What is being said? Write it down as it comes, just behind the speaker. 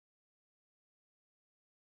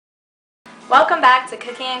Welcome back to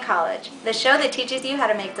Cooking in College, the show that teaches you how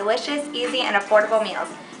to make delicious, easy, and affordable meals.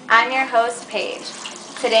 I'm your host, Paige.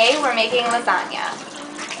 Today we're making lasagna.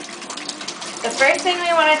 The first thing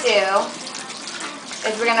we want to do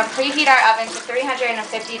is we're going to preheat our oven to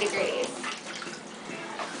 350 degrees.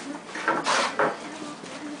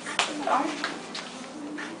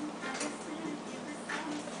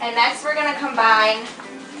 And next we're going to combine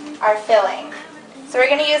our filling. So we're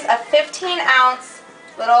going to use a 15-ounce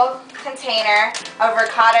little container of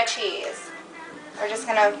ricotta cheese. We're just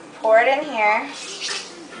going to pour it in here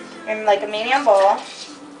in like a medium bowl.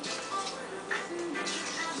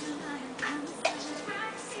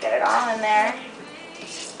 Just get it all in there.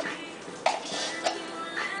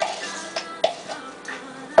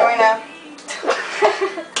 We're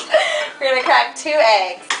gonna crack 2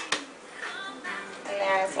 eggs in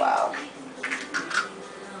there as well.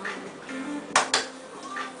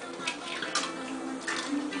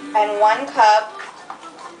 And 1 cup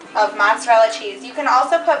of mozzarella cheese. You can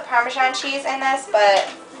also put Parmesan cheese in this, but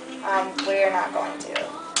we're not going to.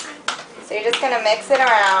 So you're just going to mix it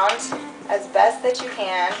around as best that you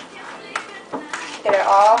can. Get it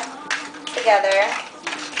all together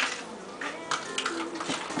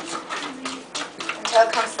until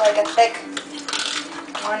it comes to like a thick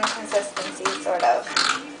one consistency, sort of.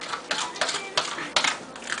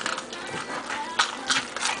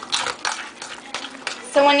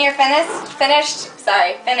 So when you're finished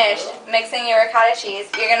mixing your ricotta cheese,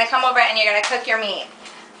 you're going to come over and you're going to cook your meat.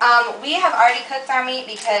 We have already cooked our meat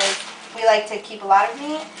because we like to keep a lot of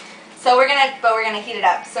meat. So we're gonna heat it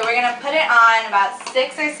up. So we're gonna put it on about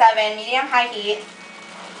 6 or 7 medium-high heat,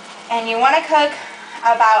 and you want to cook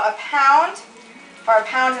about a pound or a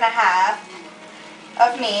pound and a half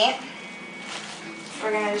of meat. So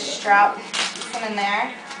we're gonna just drop some in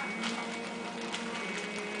there.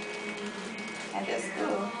 And just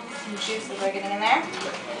some juices are getting in there.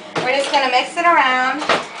 We're just going to mix it around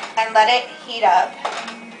and let it heat up.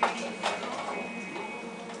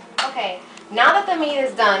 Okay, now that the meat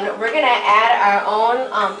is done, we're going to add our own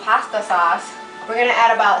pasta sauce. We're going to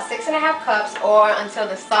add about 6½ cups or until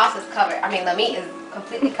the sauce is covered. I mean, the meat is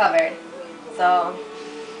completely covered. So,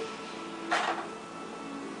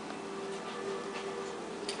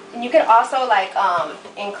 and you could also like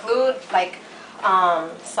include like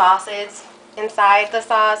sausage inside the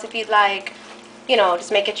sauce if you'd like, you know,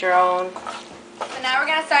 just make it your own. So now we're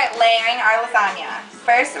going to start layering our lasagna.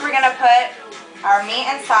 First we're going to put our meat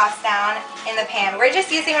and sauce down in the pan. We're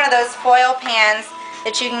just using one of those foil pans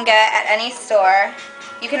that you can get at any store.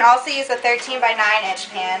 You can also use a 13 by 9 inch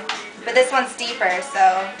pan, but this one's deeper,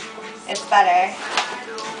 so it's better.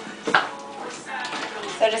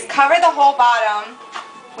 So just cover the whole bottom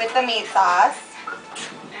with the meat sauce.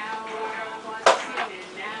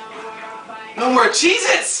 No more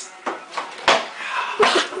Cheez-Its! Sorry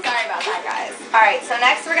about that, guys. Alright, so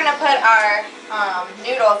next we're going to put our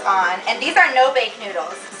noodles on. And these are no-bake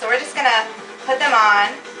noodles. So we're just going to put them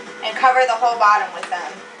on and cover the whole bottom with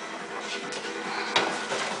them.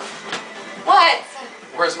 What?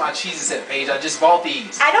 Where's my Cheez-Its at, Paige? I just bought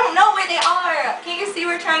these. I don't know where they are. Can't you see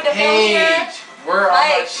we're trying to film here? Paige, where are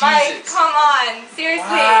my Cheez-Its? Mike, come on. Seriously.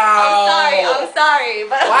 Wow. I'm sorry.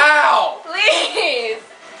 But wow. Please.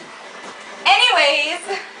 Anyways,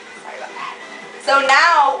 sorry about that. So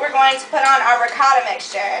now we're going to put on our ricotta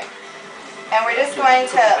mixture, and we're just going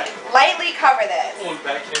to lightly cover this.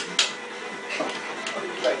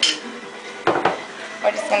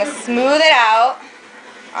 We're just going to smooth it out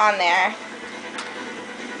on there.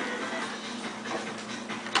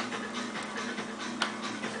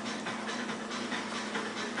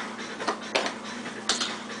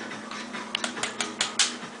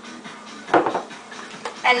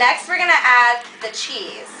 And next we're going to add the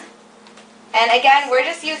cheese. And again, we're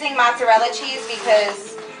just using mozzarella cheese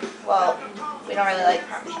because, well, we don't really like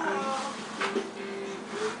Parmesan.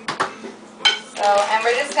 So, and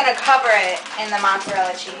we're just going to cover it in the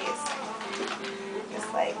mozzarella cheese.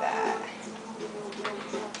 Just like that.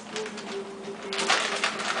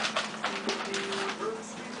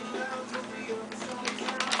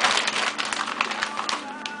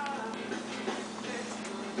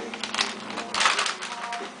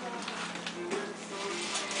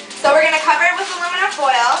 So we're going to cover it with aluminum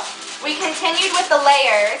foil. We continued with the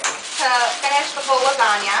layers to finish the full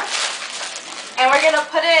lasagna. And we're going to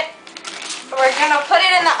put it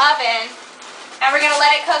in the oven, and we're going to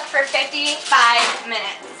let it cook for 55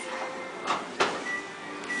 minutes.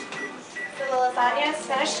 So the lasagna is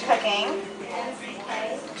finished cooking.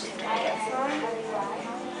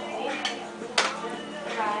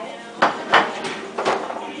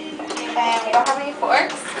 And we don't have any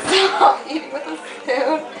forks, so I'm eating with a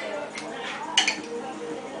spoon.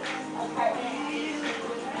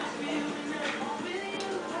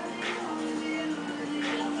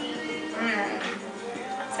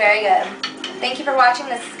 It's very good. Thank you for watching.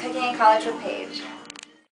 This is Cooking in College with Paige.